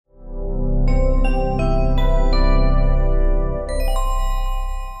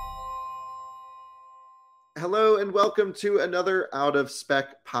welcome to another Out of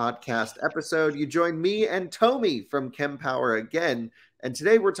Spec podcast episode. You join me and Tomi from Kempower again, and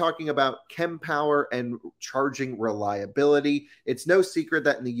today we're talking about Kempower and charging reliability. It's no secret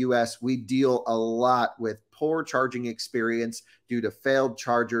that in the US, we deal a lot with poor charging experience due to failed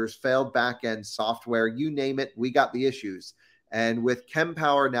chargers, failed back-end software, you name it, we got the issues. And with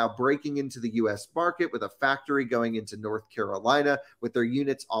Kempower now breaking into the US market with a factory going into North Carolina, with their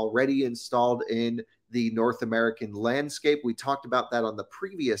units already installed in the North American landscape. We talked about that on the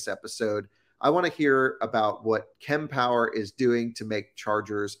previous episode. I want to hear about what Kempower is doing to make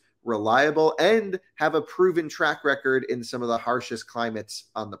chargers reliable and have a proven track record in some of the harshest climates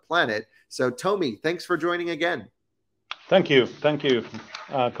on the planet. So Tomi, thanks for joining again. Thank you,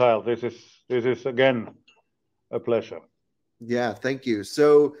 Kyle. This is again a pleasure. Yeah, thank you.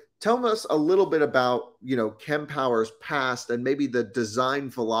 So tell us a little bit about, Kempower's past and maybe the design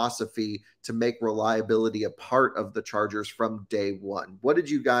philosophy to make reliability a part of the chargers from day one. What did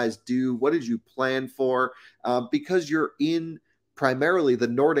you guys do? What did you plan for? Because you're in primarily the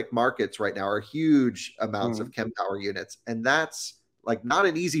Nordic markets right now are huge amounts of Kempower units. And that's like not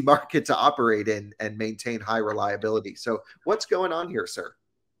an easy market to operate in and maintain high reliability. So what's going on here, sir?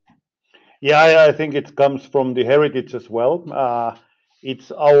 Yeah, I think it comes from the heritage as well.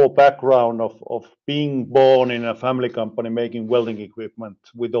 It's our background of being born in a family company making welding equipment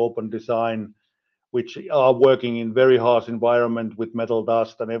with open design, which are working in very harsh environment with metal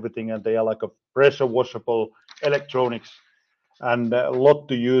dust and everything, and they are like a pressure washable electronics and a lot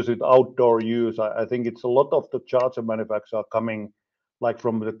to use it outdoor use. I think it's a lot of the charger manufacturers are coming like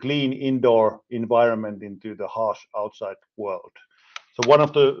from the clean indoor environment into the harsh outside world. So one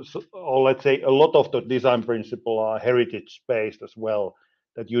of the, or let's say a lot of the design principles are heritage based as well,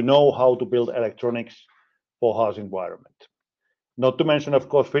 that you know how to build electronics for harsh environment. Not to mention, of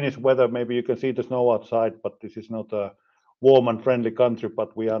course, Finnish weather. Maybe you can see the snow outside, but this is not a warm and friendly country.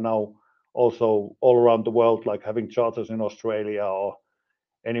 But we are now also all around the world, like having chargers in Australia or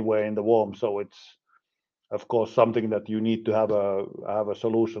anywhere in the warm. So it's, of course, something that you need to have a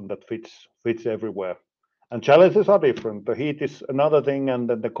solution that fits everywhere. And challenges are different. The heat is another thing, and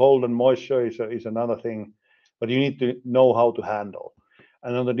then the cold and moisture is another thing. But you need to know how to handle.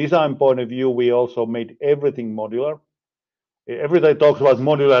 And on the design point of view, we also made everything modular. Everybody talks about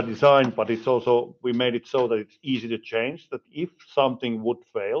modular design, but it's also, we made it so that it's easy to change, that if something would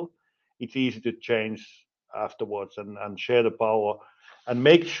fail, it's easy to change afterwards and share the power and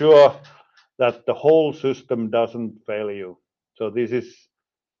make sure that the whole system doesn't fail you. So this is,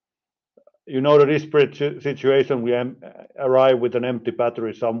 the disparate situation, we arrive with an empty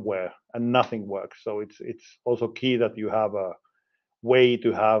battery somewhere and nothing works. So it's also key that you have a way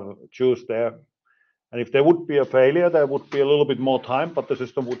to choose there. And if there would be a failure, there would be a little bit more time, but the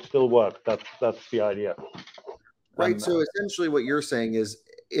system would still work. That's the idea. Right. And, so essentially what you're saying is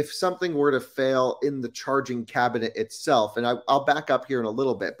if something were to fail in the charging cabinet itself, and I'll back up here in a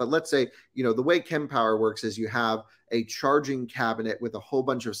little bit, but let's say, the way Kempower works is you have a charging cabinet with a whole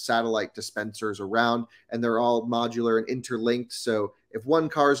bunch of satellite dispensers around, and they're all modular and interlinked. So if one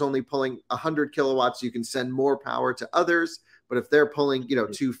car is only pulling 100 kilowatts, you can send more power to others. But if they're pulling,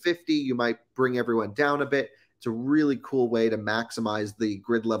 250, you might bring everyone down a bit. It's a really cool way to maximize the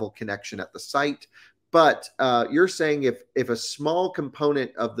grid level connection at the site. But you're saying if a small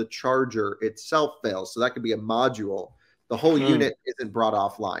component of the charger itself fails, so that could be a module, the whole unit isn't brought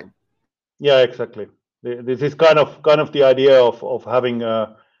offline. Yeah, exactly. This is kind of the idea of having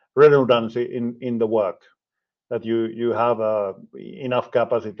redundancy in the work, that you have enough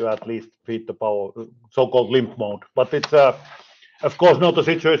capacity to at least feed the power, so-called limp mode. But it's of course not a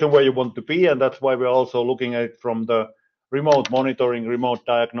situation where you want to be, and that's why we're also looking at it from the remote monitoring, remote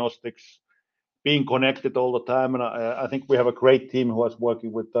diagnostics, being connected all the time. And I think we have a great team who is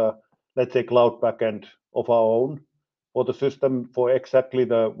working with let's say cloud backend of our own for the system, for exactly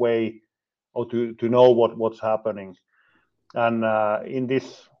the way or to know what's happening. And in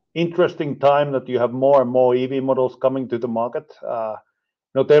this interesting time that you have more and more EV models coming to the market,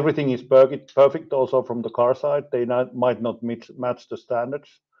 not everything is perfect also from the car side. They might not match the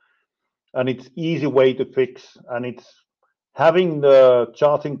standards. And it's easy way to fix, and it's having the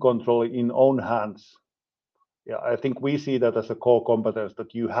charging control in own hands. Yeah, I think we see that as a core competence,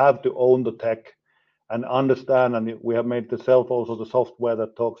 that you have to own the tech and understand, and we have made also the software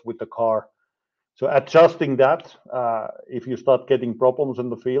that talks with the car. So adjusting that, if you start getting problems in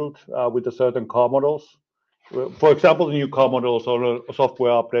the field with a certain car models, for example, the new car models or a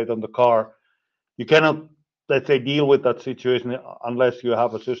software update on the car, you cannot, let's say, deal with that situation unless you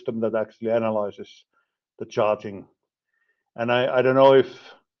have a system that actually analyzes the charging. And I don't know if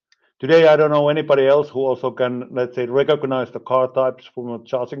Today, I don't know anybody else who also can, let's say, recognize the car types from the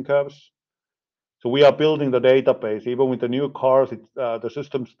charging curves. So we are building the database. Even with the new cars, the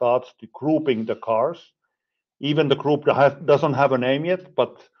system starts to grouping the cars. Even the group doesn't have a name yet,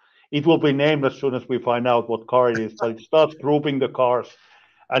 but it will be named as soon as we find out what car it is. But it starts grouping the cars,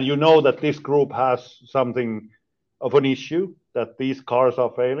 and you know that this group has something of an issue, that these cars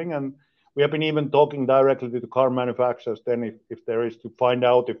are failing. And we have been even talking directly to the car manufacturers then if there is, to find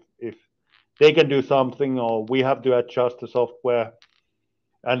out if they can do something or we have to adjust the software.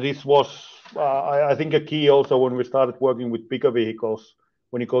 And this was, I think, a key also when we started working with bigger vehicles.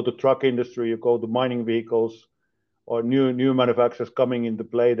 When you go to truck industry, you go to mining vehicles or new manufacturers coming into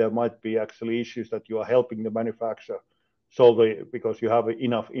play, there might be actually issues that you are helping the manufacturer solve it because you have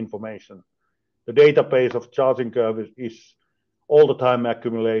enough information. The database of charging curve is all the time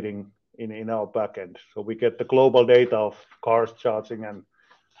accumulating in our backend. So we get the global data of cars charging and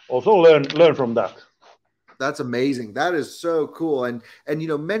also learn from that. That's amazing. That is so cool. And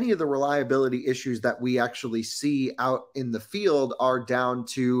many of the reliability issues that we actually see out in the field are down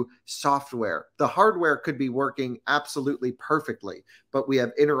to software. The hardware could be working absolutely perfectly, but we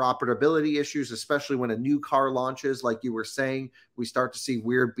have interoperability issues, especially when a new car launches. Like you were saying, we start to see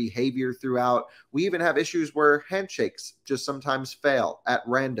weird behavior throughout. We even have issues where handshakes just sometimes fail at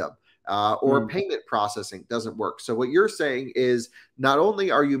random. Or payment processing doesn't work. So what you're saying is not only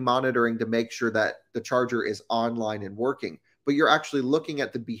are you monitoring to make sure that the charger is online and working, but you're actually looking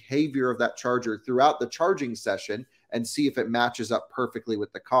at the behavior of that charger throughout the charging session and see if it matches up perfectly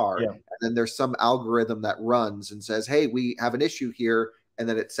with the car. Yeah. And then there's some algorithm that runs and says, hey, we have an issue here. And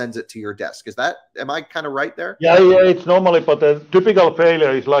then it sends it to your desk. Am I kind of right there? Yeah, it's normally, but the typical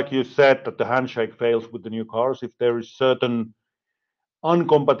failure is like you said, that the handshake fails with the new cars. If there is certain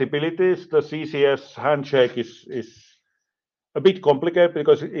uncompatibilities, the CCS handshake is a bit complicated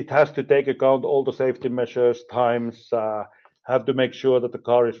because it has to take account all the safety measures, times, have to make sure that the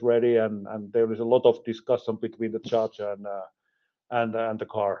car is ready, and there is a lot of discussion between the charger and the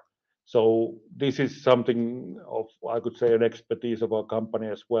car. So this is something of, I could say, an expertise of our company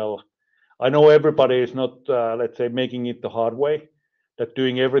as well. I know everybody is not, let's say, making it the hard way, that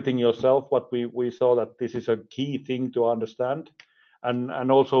doing everything yourself, but we saw that this is a key thing to understand,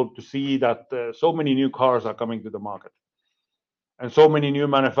 and also to see that so many new cars are coming to the market and so many new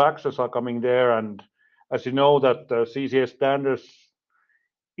manufacturers are coming there. And as you know, that CCS standards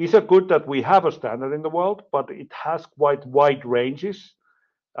is a good that we have a standard in the world, but it has quite wide ranges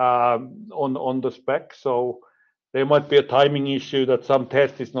on the spec. So there might be a timing issue that some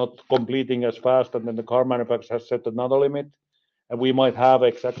test is not completing as fast, and then the car manufacturer has set another limit, and we might have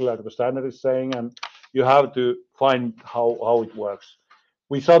exactly like the standard is saying, and you have to find how it works.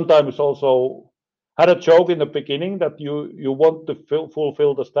 We sometimes also had a joke in the beginning that you want to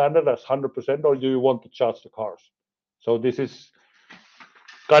fulfill the standard as 100%, or do you want to charge the cars? So this is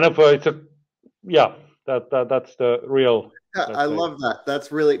kind of that's the real. Yeah, I love that.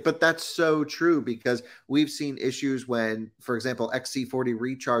 That's so true because we've seen issues when, for example, XC40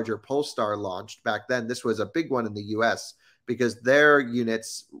 Recharger Polestar launched back then. This was a big one in the US because their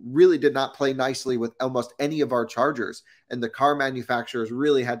units really did not play nicely with almost any of our chargers. And the car manufacturers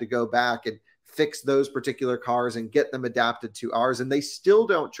really had to go back and fix those particular cars and get them adapted to ours. And they still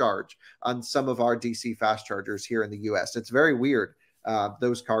don't charge on some of our DC fast chargers here in the US. It's very weird,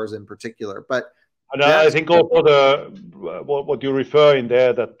 those cars in particular. But and I think also what you refer in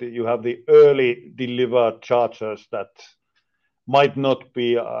there, that you have the early delivered chargers that might not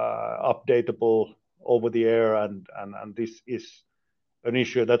be updatable over the air, and this is an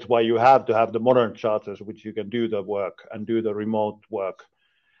issue. That's why you have to have the modern chargers, which you can do the work and do the remote work.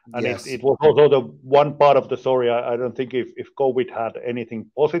 And yes, it was also the one part of the story. I don't think if COVID had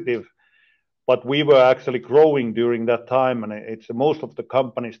anything positive, but we were actually growing during that time, and it's most of the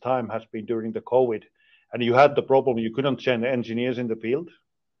company's time has been during the COVID. And you had the problem, you couldn't send engineers in the field.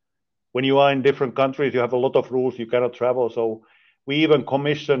 When you are in different countries, you have a lot of rules, you cannot travel. So we even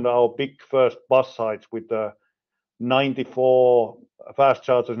commissioned our big first bus sites with the 94 fast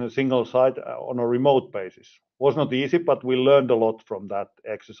chargers in a single site on a remote basis. Was not easy, but we learned a lot from that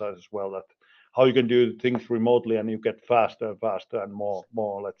exercise as well, that how you can do things remotely and you get faster and faster and more,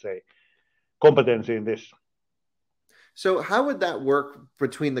 let's say, competency in this. So how would that work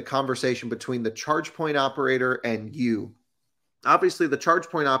between the conversation between the charge point operator and you? Obviously, the charge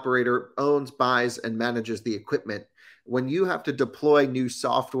point operator owns, buys, and manages the equipment. When you have to deploy new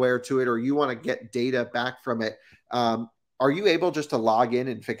software to it or you want to get data back from it, are you able just to log in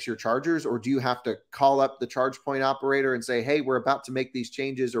and fix your chargers, or do you have to call up the charge point operator and say, hey, we're about to make these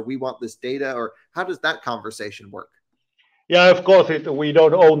changes, or we want this data, or how does that conversation work? Yeah, of course, we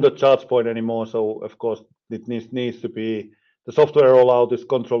don't own the charge point anymore. So, of course, it needs to be the software rollout is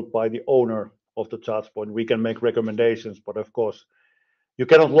controlled by the owner of the charge point. We can make recommendations, but of course, you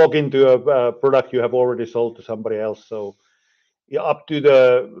cannot log into a product you have already sold to somebody else. So, yeah, up to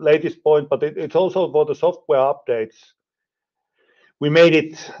the latest point, but it's also for the software updates. We made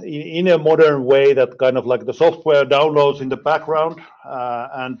it in a modern way that kind of like the software downloads in the background,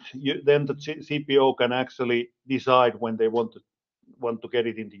 and then the CPO can actually decide when they want to get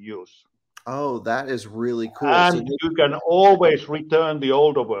it into use. Oh, that is really cool. So And you can always return the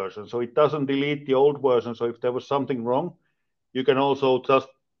older version, so it doesn't delete the old version. So if there was something wrong, you can also just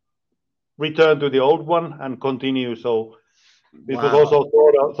return to the old one and continue. So this was wow. also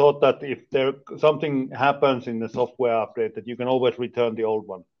thought that if there something happens in the software update, that you can always return the old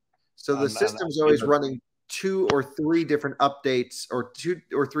one. So the And system's always running 2 or 3 different updates or 2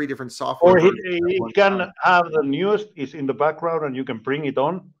 or 3 different software or versions at it one time. can have the newest is in the background and you can bring it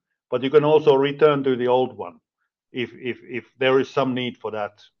on, but you can also return to the old one if there is some need for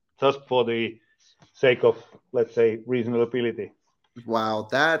that, just for the sake of, let's say, reasonability. Wow,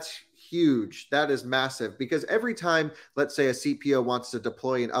 that's huge. That is massive because every time, let's say, a CPO wants to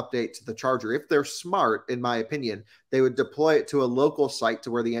deploy an update to the charger, if they're smart, in my opinion, they would deploy it to a local site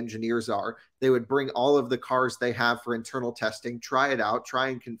to where the engineers are. They would bring all of the cars they have for internal testing, try it out, try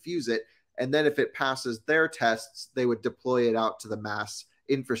and confuse it. And then if it passes their tests, they would deploy it out to the mass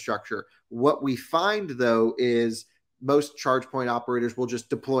infrastructure. What we find, though, is most charge point operators will just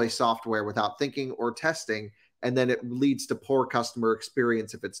deploy software without thinking or testing, and then it leads to poor customer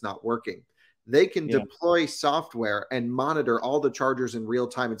experience if it's not working. They can deploy software and monitor all the chargers in real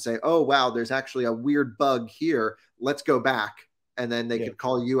time and say, oh, wow, there's actually a weird bug here. Let's go back. And then they could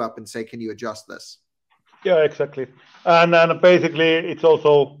call you up and say, can you adjust this? Yeah, exactly. And basically, it's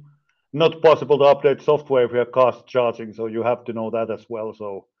also not possible to update software if you are fast charging. So you have to know that as well.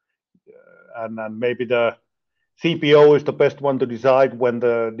 So, and maybe the CPO is the best one to decide when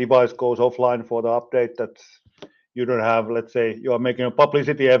the device goes offline for the update. That you don't have, let's say, you are making a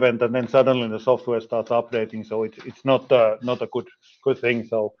publicity event and then suddenly the software starts updating. So it's not a good thing.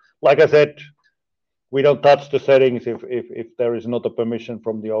 So, like I said, we don't touch the settings if there is not a permission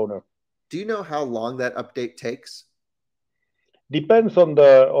from the owner. Do you know how long that update takes? Depends on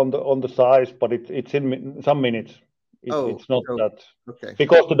the size, but it's in some minutes. It's not that okay.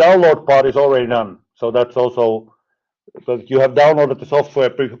 because the download part is already done. So that's also because you have downloaded the software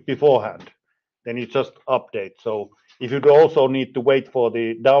beforehand, then you just update. So if you also need to wait for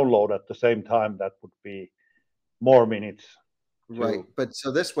the download at the same time, that would be more minutes. Right. But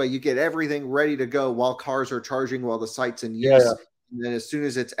so this way you get everything ready to go while cars are charging, while the site's in use. Yeah. And then as soon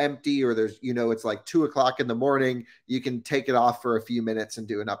as it's empty or there's, it's like 2 o'clock in the morning, you can take it off for a few minutes and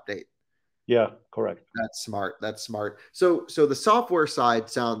do an update. Yeah, correct. That's smart. That's smart. So the software side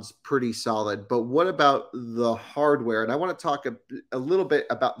sounds pretty solid, but what about the hardware? And I want to talk a little bit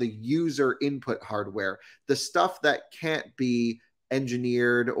about the user input hardware, the stuff that can't be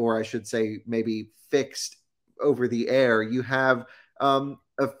engineered, or I should say maybe fixed over the air. You have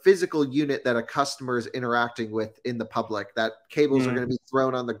a physical unit that a customer is interacting with in the public, that cables are going to be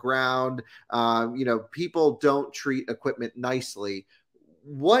thrown on the ground. People don't treat equipment nicely.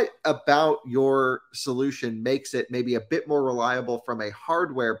 What about your solution makes it maybe a bit more reliable from a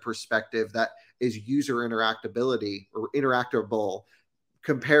hardware perspective that is user interactability or interactable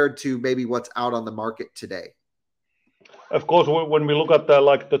compared to maybe what's out on the market today? Of course, when we look at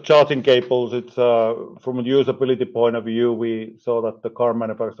the charging cables, it's from a usability point of view, we saw that the car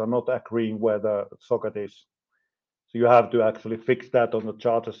manufacturers are not agreeing where the socket is. So you have to actually fix that on the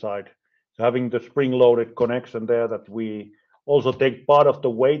charger side. So having the spring-loaded connection there, that we also take part of the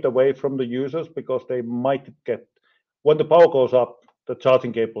weight away from the users, because they might get, when the power goes up, the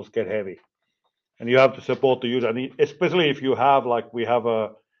charging cables get heavy, and you have to support the user. And especially if you have, like we have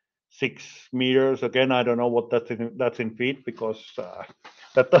a 6 meters. Again, I don't know what that's in feet, because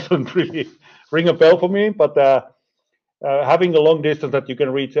that doesn't really ring a bell for me. But having a long distance that you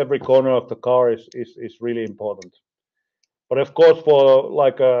can reach every corner of the car is really important. But of course, for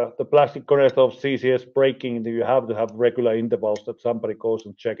like the plastic connector of CCS braking, you have to have regular intervals that somebody goes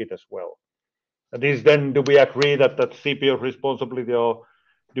and check it as well. And this then, do we agree that that's CPO responsibility, or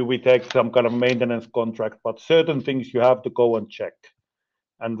do we take some kind of maintenance contract? But certain things you have to go and check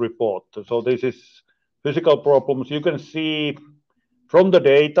and report. So this is physical problems. You can see from the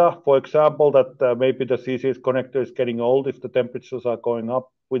data, for example, that maybe the CCS connector is getting old if the temperatures are going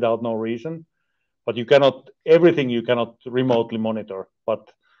up without no reason. But everything you cannot remotely monitor.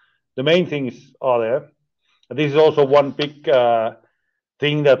 But the main things are there. And this is also one big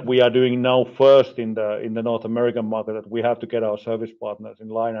thing that we are doing now first in the North American market, that we have to get our service partners in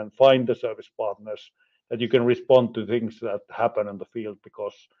line and find the service partners that you can respond to things that happen in the field,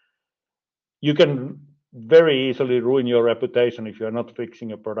 because you can very easily ruin your reputation if you're not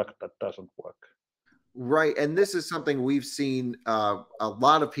fixing a product that doesn't work. Right. And this is something we've seen a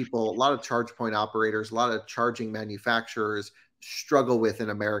lot of people, a lot of charge point operators, a lot of charging manufacturers struggle with in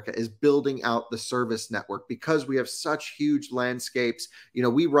America, is building out the service network, because we have such huge landscapes. You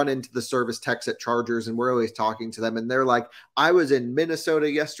know, we run into the service techs at chargers and we're always talking to them and they're like, I was in Minnesota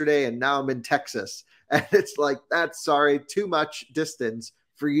yesterday and now I'm in Texas. And it's like, that's too much distance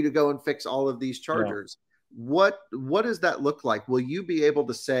for you to go and fix all of these chargers. Yeah. What does that look like? Will you be able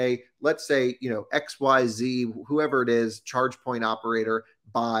to say, let's say, you know, XYZ, whoever it is, charge point operator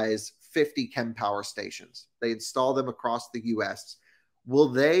buys 50 Kempower stations. They install them across the US. Will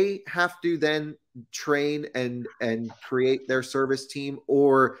they have to then train and create their service team,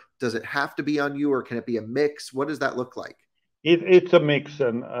 or does it have to be on you, or can it be a mix? What does that look like? It's a mix,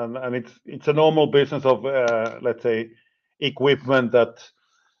 and it's a normal business of let's say equipment that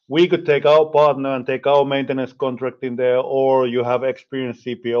we could take our partner and take our maintenance contract in there, or you have experienced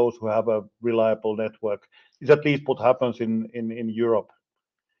CPOs who have a reliable network. It's at least what happens in Europe.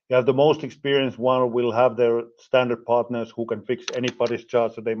 You have the most experienced one will have their standard partners who can fix anybody's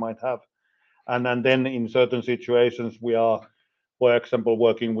charge that they might have. And then in certain situations, we are, for example,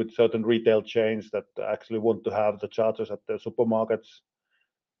 working with certain retail chains that actually want to have the chargers at their supermarkets.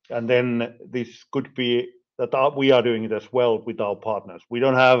 And then this could be that we are doing it as well with our partners. We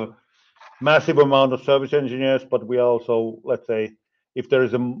don't have massive amount of service engineers, but we also, let's say, if there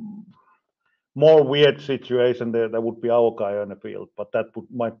is a more weird situation there, that would be our guy on the field, but that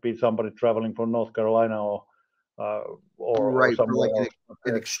might be somebody traveling from North Carolina or right, somewhere like else.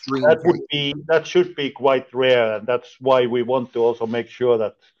 an extreme that should be quite rare, and that's why we want to also make sure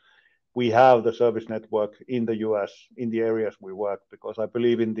that we have the service network in the US in the areas we work, because I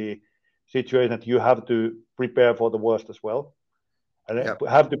believe in the situation that you have to prepare for the worst as well, and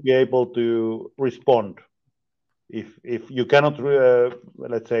have to be able to respond. If you cannot,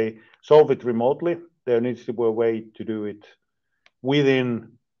 let's say, solve it remotely, there needs to be a way to do it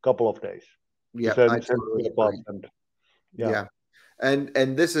within a couple of days. Yeah, I totally agree. Yeah.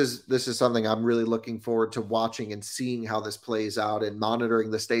 And this is something I'm really looking forward to watching and seeing how this plays out, and monitoring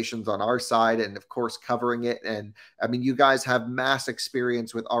the stations on our side, and of course covering it. And I mean, you guys have mass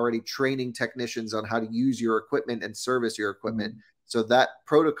experience with already training technicians on how to use your equipment and service your equipment. Mm-hmm. So that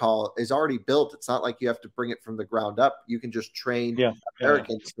protocol is already built. It's not like you have to bring it from the ground up. You can just train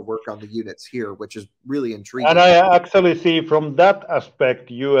Americans to work on the units here, which is really intriguing. And I actually see from that aspect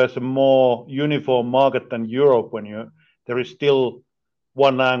you as a more uniform market than Europe, when there is still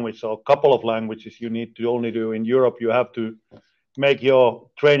one language or a couple of languages you need to only do. In Europe, you have to make your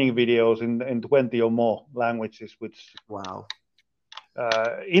training videos in 20 or more languages, which wow.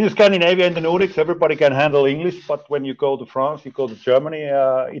 In Scandinavia, in the Nordics, everybody can handle English, but when you go to France, you go to Germany,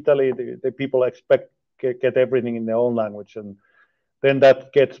 Italy, the people get everything in their own language, and then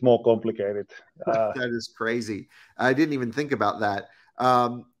that gets more complicated. That is crazy. I didn't even think about that.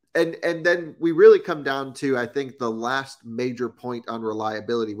 And then we really come down to, I think, the last major point on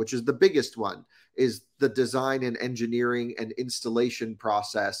reliability, which is the biggest one, is the design and engineering and installation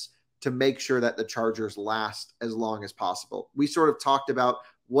process to make sure that the chargers last as long as possible. We sort of talked about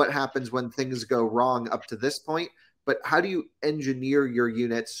what happens when things go wrong up to this point, but how do you engineer your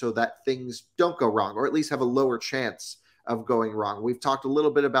units so that things don't go wrong, or at least have a lower chance of going wrong? We've talked a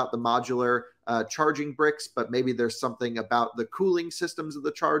little bit about the modular charging bricks, but maybe there's something about the cooling systems of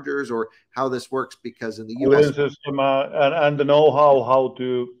the chargers, or how this works, because in the US system and the know-how how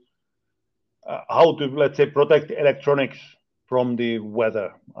to let's say protect electronics from the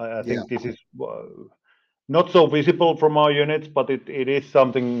weather. I think this is not so visible from our units, but it is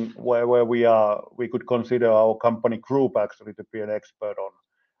something where we could consider our company group actually to be an expert on,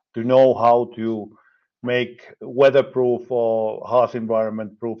 to know how to make weatherproof or harsh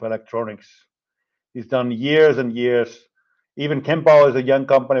environment proof electronics. It's done years and years. Even Kempower is a young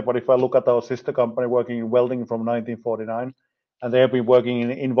company, but if I look at our sister company working in welding from 1949, and they have been working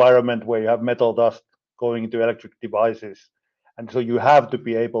in an environment where you have metal dust going into electric devices. And so you have to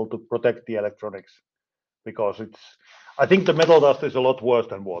be able to protect the electronics, because I think the metal dust is a lot worse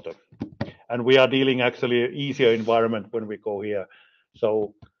than water. And we are dealing actually an easier environment when we go here.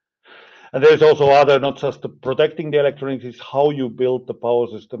 So, and there's also other, not just the protecting the electronics, is how you build the power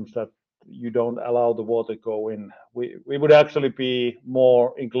systems that you don't allow the water to go in. We would actually be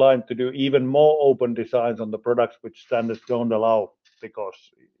more inclined to do even more open designs on the products which standards don't allow, because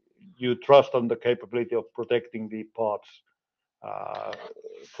you trust on the capability of protecting the parts uh,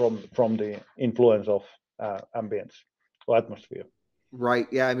 from the influence of ambience or atmosphere. Right.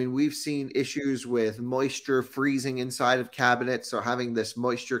 Yeah. I mean, we've seen issues with moisture freezing inside of cabinets. So having this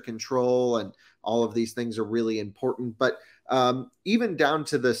moisture control and all of these things are really important. But even down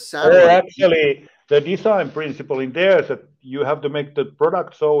to the Or satellite. actually, the design principle in there is that you have to make the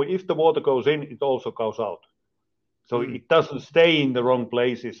product so if the water goes in, it also goes out. So Mm, it doesn't stay in the wrong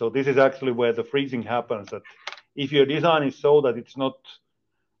places. So this is actually where the freezing happens. That if your design is so that it's not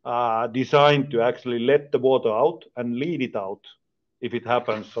designed to actually let the water out and lead it out if it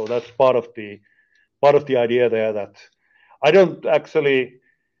happens. So that's part of the idea there. That I don't actually.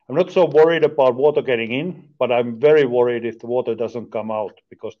 I'm not so worried about water getting in, but I'm very worried if the water doesn't come out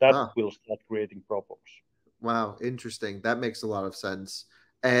because that ah, will start creating problems. wow. Interesting. That makes a lot of sense.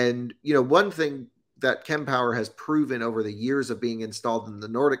 And, you know, one thing that Kempower has proven over the years of being installed in the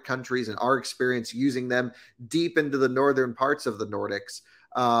Nordic countries and our experience using them deep into the northern parts of the Nordics,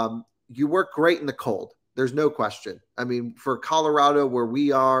 you work great in the cold. There's no question. I mean, for Colorado, where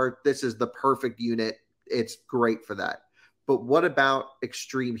we are, this is the perfect unit. It's great for that. But what about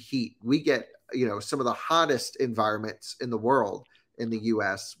extreme heat? We get, you know, some of the hottest environments in the world in the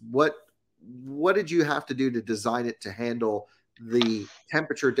US. What did you have to do to design it to handle the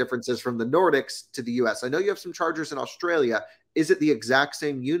temperature differences from the Nordics to the US? I know you have some chargers in Australia. Is it the exact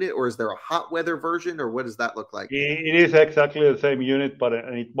same unit or is there a hot weather version or what does that look like? It is exactly the same unit, but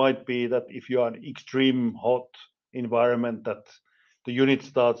and it might be that if you are in extreme hot environment, that the unit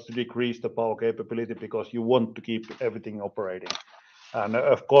starts to decrease the power capability because you want to keep everything operating. And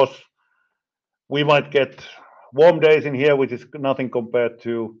of course, we might get warm days in here, which is nothing compared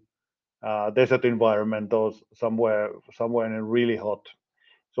to desert environment or somewhere in a really hot.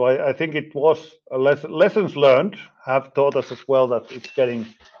 So I think it was lessons learned have taught us as well that it's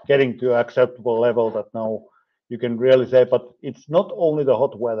getting to an acceptable level that now you can really say. But it's not only the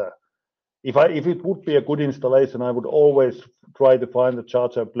hot weather. If it would be a good installation, I would always try to find a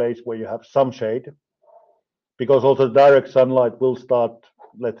charger place where you have some shade, because also direct sunlight will start,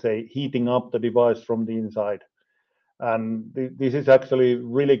 let's say, heating up the device from the inside. And this is actually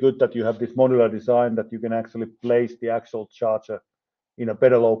really good that you have this modular design that you can actually place the actual charger in a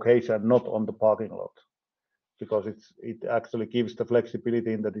better location, not on the parking lot, because it actually gives the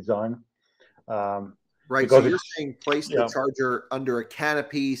flexibility in the design. Um, Right. So because you're it's saying place the yeah charger under a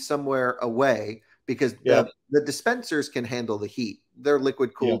canopy somewhere away because yeah the dispensers can handle the heat. They're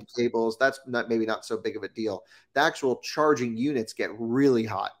liquid yeah cooled cables. That's not maybe not so big of a deal. The actual charging units get really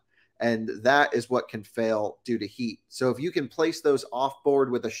hot. And that is what can fail due to heat. So if you can place those off board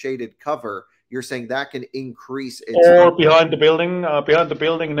with a shaded cover, you're saying that can increase its or heat. behind the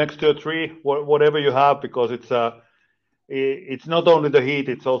building next to a tree, whatever you have, because it's not only the heat,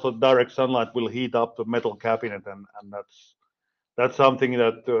 it's also direct sunlight will heat up the metal cabinet, and that's something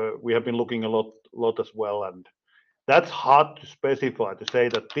that we have been looking a lot as well. And that's hard to specify to say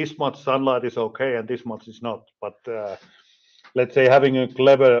that this much sunlight is okay and this much is not. But let's say having a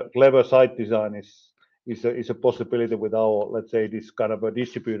clever site design is a possibility with our, let's say, this kind of a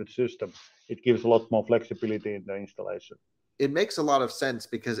distributed system. It gives a lot more flexibility in the installation. It makes a lot of sense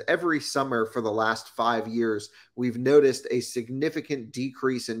because every summer for the last 5 years, we've noticed a significant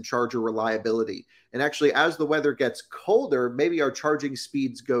decrease in charger reliability. And actually, as the weather gets colder, maybe our charging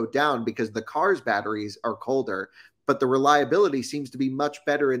speeds go down because the car's batteries are colder, but the reliability seems to be much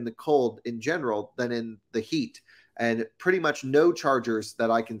better in the cold in general than in the heat. And pretty much no chargers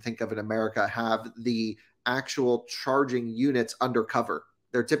that I can think of in America have the actual charging units undercover.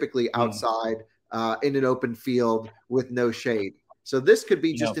 They're typically Mm. outside in an open field with no shade. So this could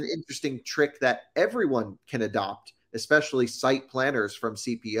be Yeah. just an interesting trick that everyone can adopt, especially site planners from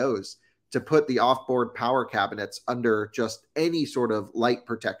CPOs, to put the offboard power cabinets under just any sort of light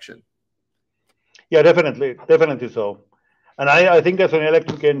protection. Yeah, definitely so. And I think as an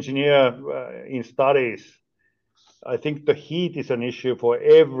electric engineer in studies, I think the heat is an issue for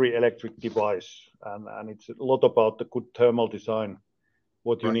every electric device, and it's a lot about the good thermal design,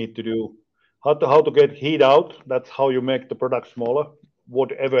 what you Right. need to do, how to get heat out. That's how you make the product smaller,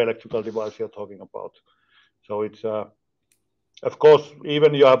 whatever electrical device you're talking about. So it's of course,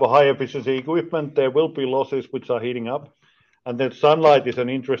 even you have a high efficiency equipment, there will be losses which are heating up, and then sunlight is an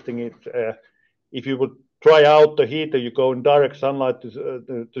interesting. If you would try out the heater, you go in direct sunlight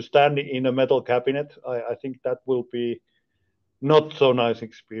to stand in a metal cabinet. I think that will be not so nice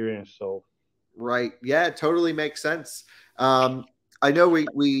experience. So Right. Yeah, it totally makes sense. I know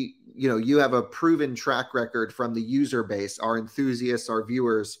we you know you have a proven track record from the user base, our enthusiasts, our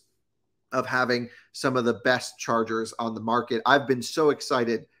viewers, of having some of the best chargers on the market. I've been so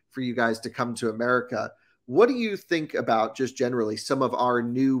excited for you guys to come to America. What do you think about just generally some of our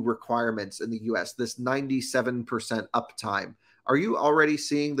new requirements in the US, this 97% uptime? Are you already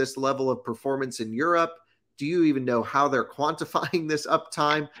seeing this level of performance in Europe? Do you even know how they're quantifying this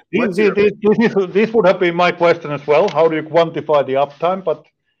uptime? What's your This would have been my question as well. How do you quantify the uptime? But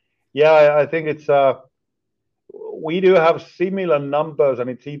yeah, I think it's we do have similar numbers, and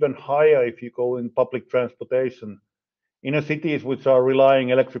it's even higher if you go in public transportation. In a cities which are relying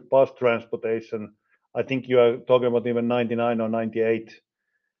electric bus transportation, I think you are talking about even 99 or 98.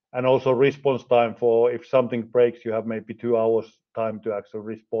 And also response time for if something breaks, you have maybe 2 hours time to actually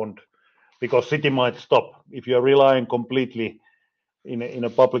respond because city might stop. If you're relying completely in a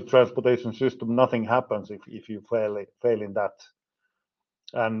public transportation system, nothing happens if you fail in that.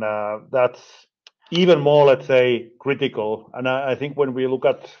 And that's even more, let's say, critical. And I think when we look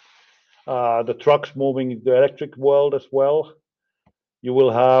at the trucks moving in the electric world as well, you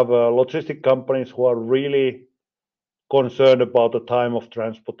will have logistic companies who are really concerned about the time of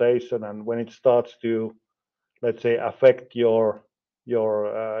transportation, and when it starts to, let's say, affect your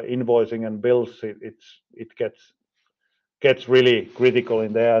invoicing and bills, it gets really critical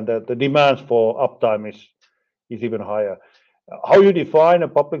in there, and the demands for uptime is even higher. How you define a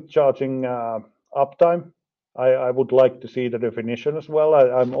public charging uptime? I would like to see the definition as well.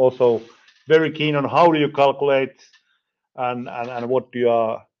 I'm also very keen on how do you calculate and what do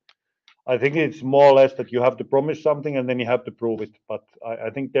you. I think it's more or less that you have to promise something and then you have to prove it. But I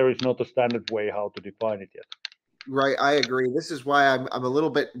think there is not a standard way how to define it yet. Right, I agree. This is why I'm a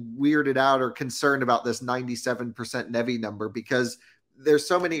little bit weirded out or concerned about this 97% NEVI number, because there's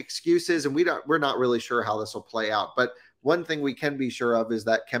so many excuses and we're not really sure how this will play out. But one thing we can be sure of is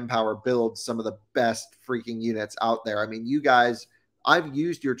that Kempower builds some of the best freaking units out there. I mean, you guys, I've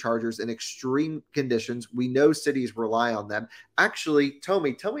used your chargers in extreme conditions. We know cities rely on them. Actually,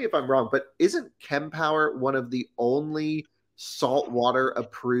 Tomi, tell me if I'm wrong, but isn't Kempower one of the only saltwater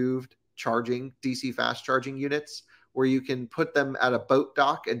approved charging DC fast charging units where you can put them at a boat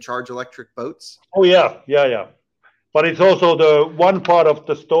dock and charge electric boats? Oh yeah. But it's also the one part of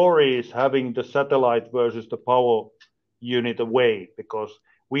the story is having the satellite versus the power unit away, because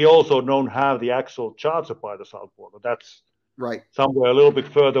we also don't have the actual charger by the saltwater. That's right somewhere a little bit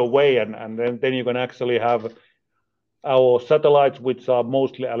further away, and then you can actually have our satellites, which are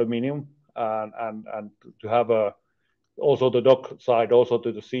mostly aluminium, and to have also the dock side, also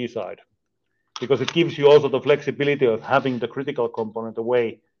to the sea side, because it gives you also the flexibility of having the critical component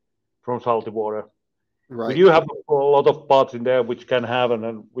away from salty water. right We do have a lot of parts in there which can have, and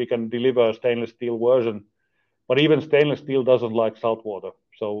then we can deliver a stainless steel version, but even stainless steel doesn't like salt water,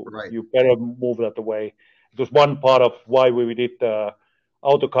 so right you better move that away. It was one part of why we did the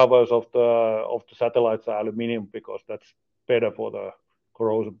outer covers of the satellites are aluminium, because that's better for the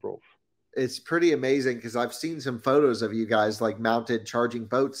corrosion proof. It's pretty amazing because I've seen some photos of you guys like mounted charging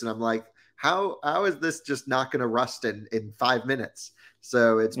boats, and I'm like, how is this just not going to rust in 5 minutes?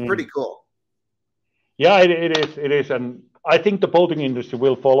 So it's pretty cool. Yeah, it is, and I think the boating industry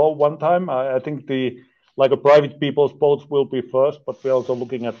will follow one time. I think like a private people's boats will be first, but we're also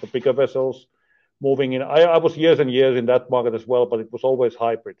looking at the bigger vessels moving in. I was years and years in that market as well, but it was always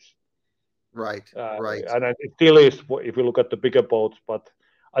hybrids. Right. And it still is if you look at the bigger boats. But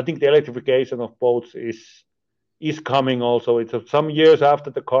I think the electrification of boats is coming also. It's some years after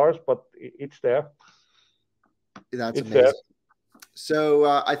the cars, but it's there. That's amazing. There. So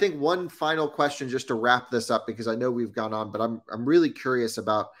I think one final question just to wrap this up, because I know we've gone on, but I'm really curious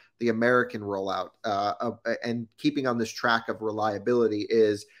about the American rollout and keeping on this track of reliability.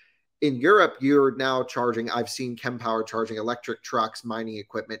 Is in Europe, you're now charging. I've seen Kempower charging electric trucks, mining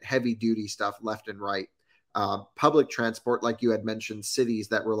equipment, heavy duty stuff left and right. Public transport, like you had mentioned, cities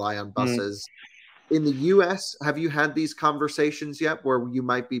that rely on buses. In the US, have you had these conversations yet where you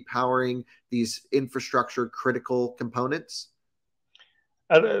might be powering these infrastructure critical components?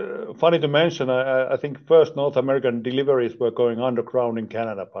 Funny to mention, I think first North American deliveries were going underground in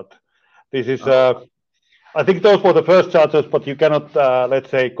Canada, but this is, I think those were the first chargers, but you cannot, let's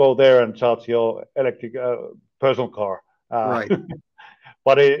say, go there and charge your electric personal car. Right.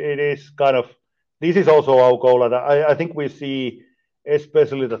 But it is kind of, this is also our goal. And I think we see,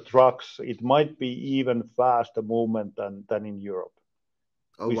 especially the trucks, it might be even faster movement than in Europe.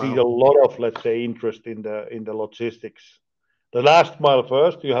 We see a lot of, let's say, interest in the logistics. The last mile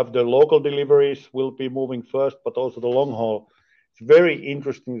first, you have the local deliveries will be moving first, but also the long haul. It's very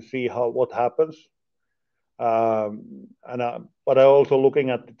interesting to see what happens. But I also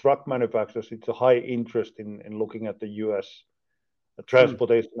looking at the truck manufacturers. It's a high interest in looking at the US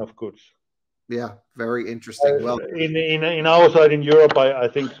transportation of goods. Yeah, very interesting. Well, in our side in Europe, I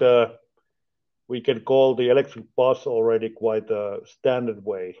think we can call the electric bus already quite a standard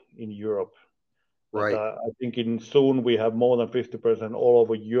way in Europe. But Right. I think in soon we have more than 50% all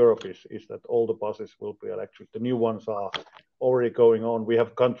over Europe is that all the buses will be electric. The new ones are already going on. We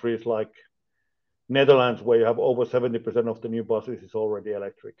have countries like Netherlands where you have over 70% of the new buses is already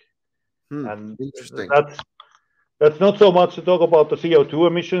electric. And Interesting. that's not so much to talk about the CO2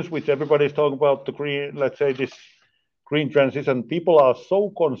 emissions, which everybody's talking about the green, let's say this green transition. People are so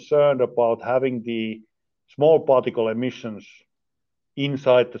concerned about having the small particle emissions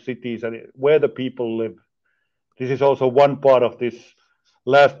inside the cities and where the people live. This is also one part of this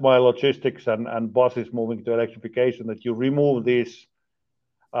last mile logistics and buses moving to electrification, that you remove these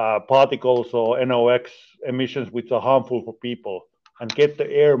particles or NOx emissions which are harmful for people and get the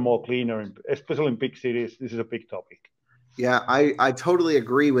air more cleaner, especially in big cities. This is a big topic. Yeah, I totally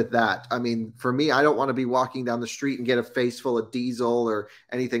agree with that. I mean, for me, I don't want to be walking down the street and get a face full of diesel or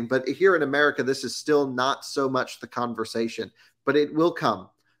anything. But here in America, this is still not so much the conversation, but it will come.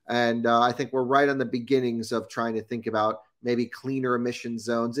 And I think we're right on the beginnings of trying to think about maybe cleaner emission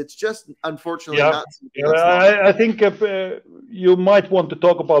zones. It's just unfortunately not something that's long. I think you might want to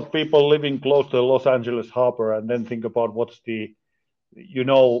talk about people living close to Los Angeles harbor and then think about what's the,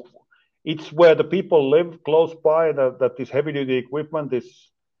 it's where the people live close by that this heavy duty equipment is.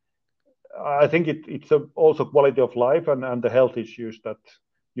 I think it's also quality of life and the health issues that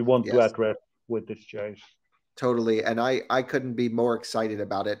you want to address with this change. Totally. And I couldn't be more excited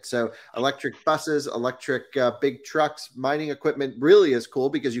about it. So electric buses, electric big trucks, mining equipment really is cool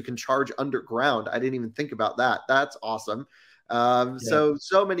because you can charge underground. I didn't even think about that. That's awesome.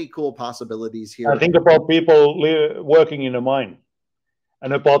 So many cool possibilities here. I think about people working in a mine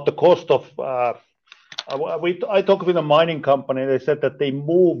and about the cost of, I talked with a mining company. They said that they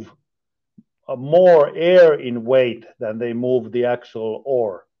move more air in weight than they move the actual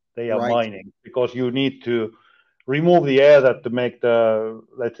ore they are mining, because you need to remove the air to make the,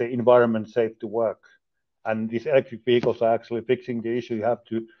 let's say, environment safe to work. And these electric vehicles are actually fixing the issue. You have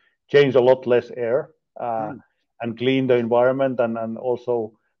to change a lot less air and clean the environment. And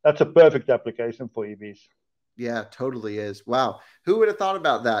also, that's a perfect application for EVs. Yeah, totally is. Wow. Who would have thought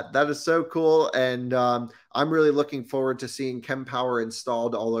about that? That is so cool. And I'm really looking forward to seeing Kempower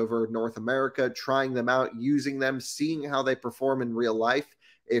installed all over North America, trying them out, using them, seeing how they perform in real life.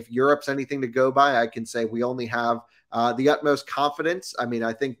 If Europe's anything to go by, I can say we only have the utmost confidence. I mean,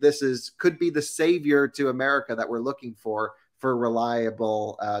 I think this could be the savior to America that we're looking for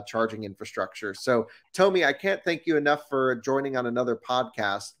reliable charging infrastructure. So, Tomi, I can't thank you enough for joining on another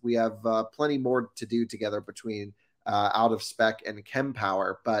podcast. We have plenty more to do together between Out of Spec and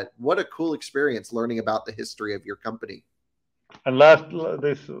Kempower. But what a cool experience learning about the history of your company. And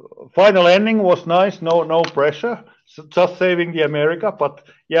this final ending was nice. No pressure. So just saving the America. But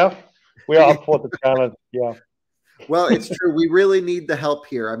yeah, we are up for the challenge. Yeah. Well, it's true. We really need the help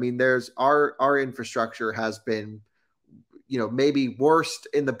here. I mean, there's our infrastructure has been, maybe worst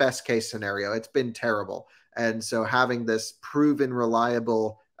in the best case scenario. It's been terrible. And so having this proven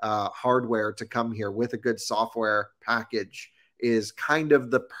reliable hardware to come here with a good software package is kind of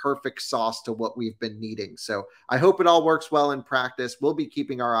the perfect sauce to what we've been needing. So I hope it all works well in practice. We'll be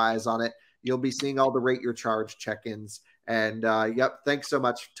keeping our eyes on it. You'll be seeing all the Rate Your Charge check-ins. And thanks so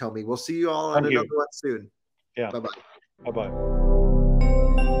much, Tomi. We'll see you all on another one soon. Yeah. Bye-bye. Bye-bye.